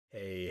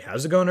Hey,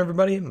 how's it going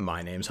everybody?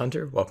 My name's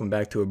Hunter. Welcome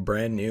back to a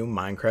brand new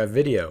Minecraft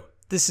video.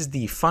 This is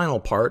the final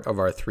part of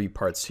our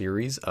three-part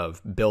series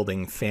of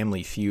building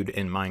Family Feud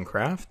in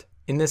Minecraft.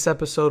 In this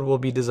episode, we'll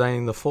be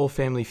designing the full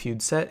Family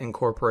Feud set,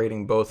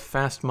 incorporating both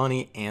Fast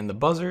Money and the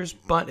buzzers,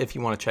 but if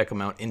you want to check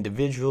them out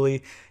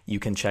individually, you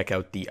can check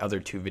out the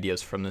other two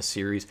videos from this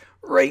series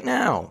right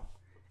now.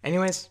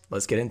 Anyways,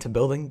 let's get into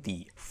building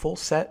the full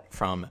set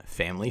from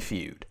Family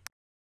Feud.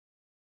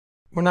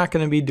 We're not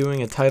going to be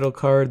doing a title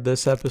card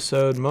this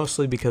episode,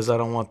 mostly because I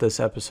don't want this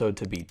episode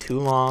to be too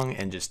long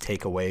and just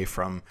take away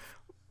from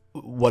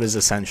what is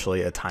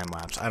essentially a time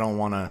lapse. I don't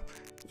want to,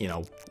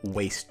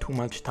 waste too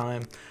much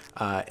time.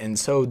 And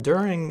so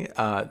during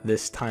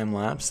this time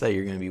lapse that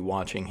you're going to be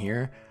watching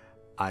here,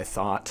 I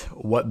thought,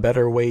 what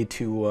better way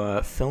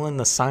to fill in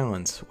the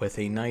silence with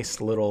a nice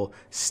little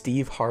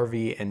Steve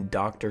Harvey and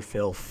Dr.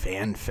 Phil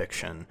fan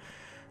fiction.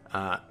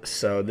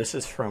 So this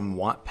is from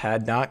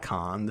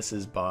Wattpad.com. This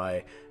is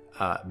by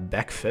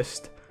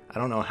Beckfist. I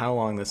don't know how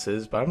long this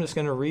is, but I'm just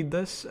going to read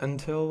this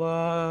until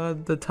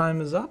the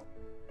time is up,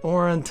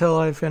 or until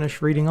I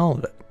finish reading all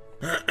of it.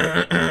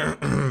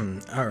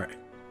 Alright.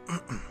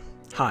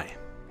 Hi,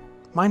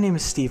 my name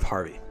is Steve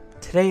Harvey.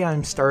 Today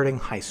I'm starting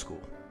high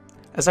school.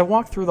 As I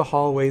walked through the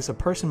hallways, a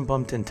person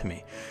bumped into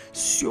me.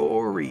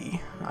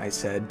 Sorry, I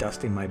said,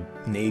 dusting my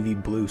navy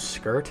blue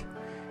skirt.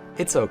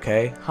 It's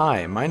okay.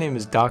 Hi, my name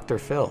is Dr.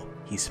 Phil,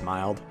 he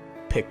smiled,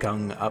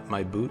 picking up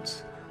my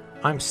boots.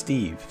 I'm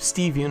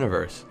Steve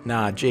Universe.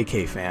 Nah,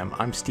 JK fam,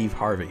 I'm Steve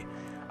Harvey.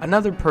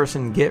 Another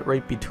person get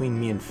right between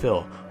me and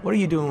Phil. What are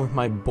you doing with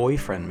my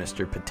boyfriend,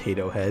 Mr.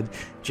 Potato Head?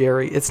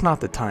 Jerry, it's not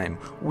the time.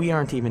 We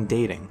aren't even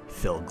dating,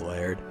 Phil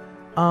glared.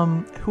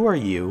 Who are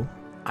you?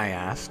 I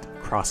asked,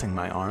 crossing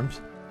my arms.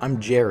 I'm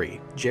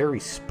Jerry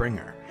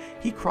Springer.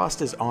 He crossed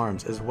his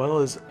arms as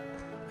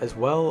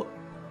well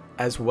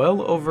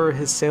over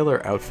his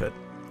sailor outfit.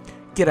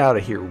 Get out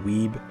of here,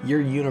 weeb.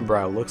 Your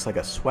unibrow looks like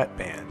a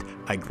sweatband,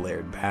 I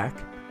glared back.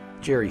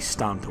 Jerry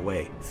stomped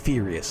away,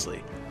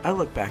 furiously. I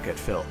looked back at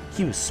Phil.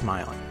 He was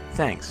smiling.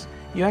 Thanks.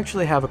 You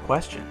actually have a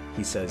question,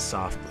 he said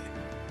softly.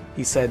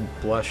 He said,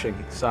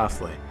 blushing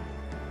softly.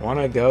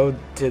 Wanna go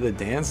to the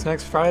dance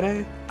next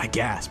Friday? I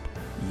gasped.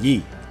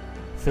 Yee.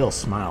 Phil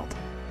smiled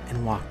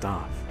and walked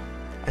off.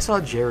 I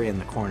saw Jerry in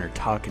the corner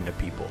talking to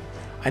people.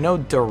 I know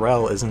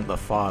Darrell isn't the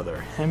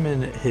father. Him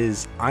and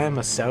his I am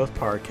a South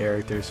Park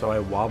character, so I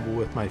wobble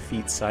with my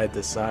feet side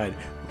to side,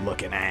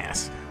 looking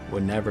ass,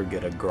 would never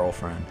get a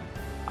girlfriend.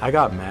 I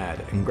got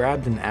mad and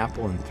grabbed an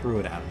apple and threw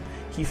it at him.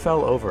 He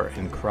fell over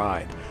and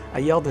cried. I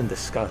yelled in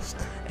disgust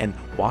and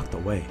walked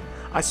away.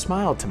 I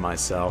smiled to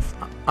myself.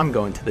 I'm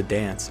going to the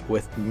dance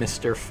with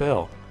Mr.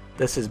 Phil.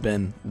 This has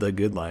been The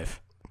Good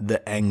Life.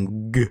 The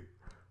Eng.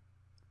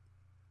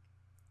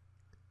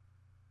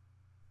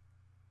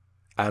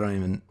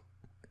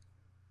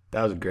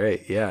 That was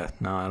great. Yeah.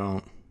 No, I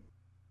don't.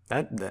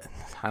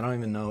 I don't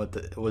even know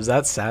what was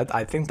that sad?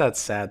 I think that's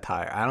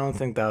satire. I don't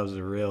think that was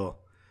a real.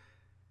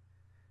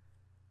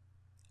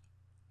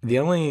 The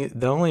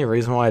only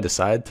reason why I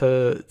decided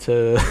to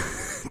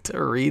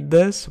to read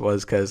this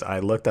was because I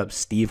looked up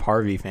Steve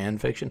Harvey fan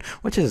fiction,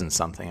 which isn't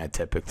something I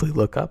typically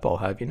look up, I'll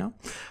have you know.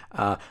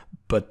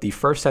 But the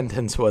first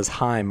sentence was,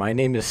 hi, my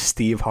name is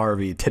Steve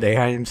Harvey. Today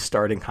I am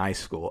starting high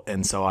school.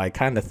 And so I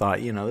kind of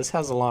thought, this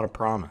has a lot of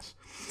promise.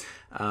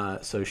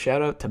 So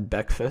shout out to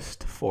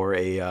Beckfist for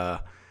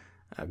a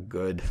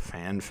good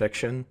fan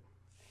fiction.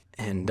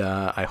 And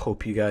I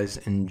hope you guys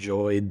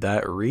enjoyed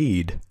that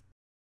read.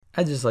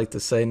 I'd just like to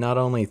say not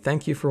only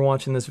thank you for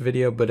watching this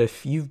video, but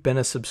if you've been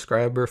a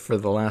subscriber for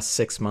the last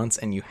 6 months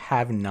and you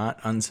have not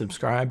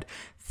unsubscribed,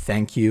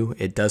 thank you.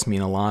 It does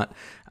mean a lot.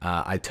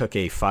 I took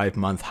a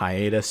 5-month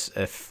hiatus.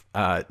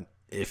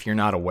 If you're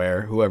not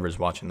aware, whoever's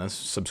watching this,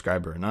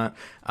 subscriber or not,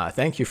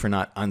 thank you for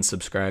not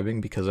unsubscribing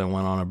because I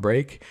went on a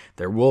break.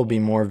 There will be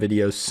more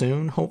videos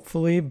soon,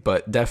 hopefully,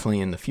 but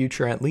definitely in the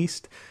future at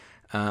least.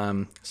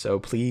 So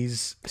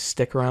please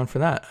stick around for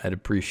that. I'd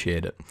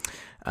appreciate it.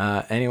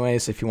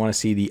 Anyways, if you want to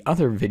see the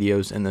other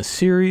videos in the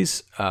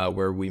series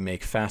where we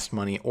make Fast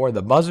Money or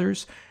the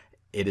buzzers,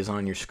 it is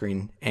on your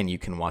screen and you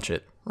can watch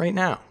it right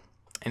now.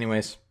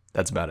 Anyways,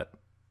 that's about it.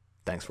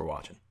 Thanks for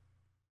watching.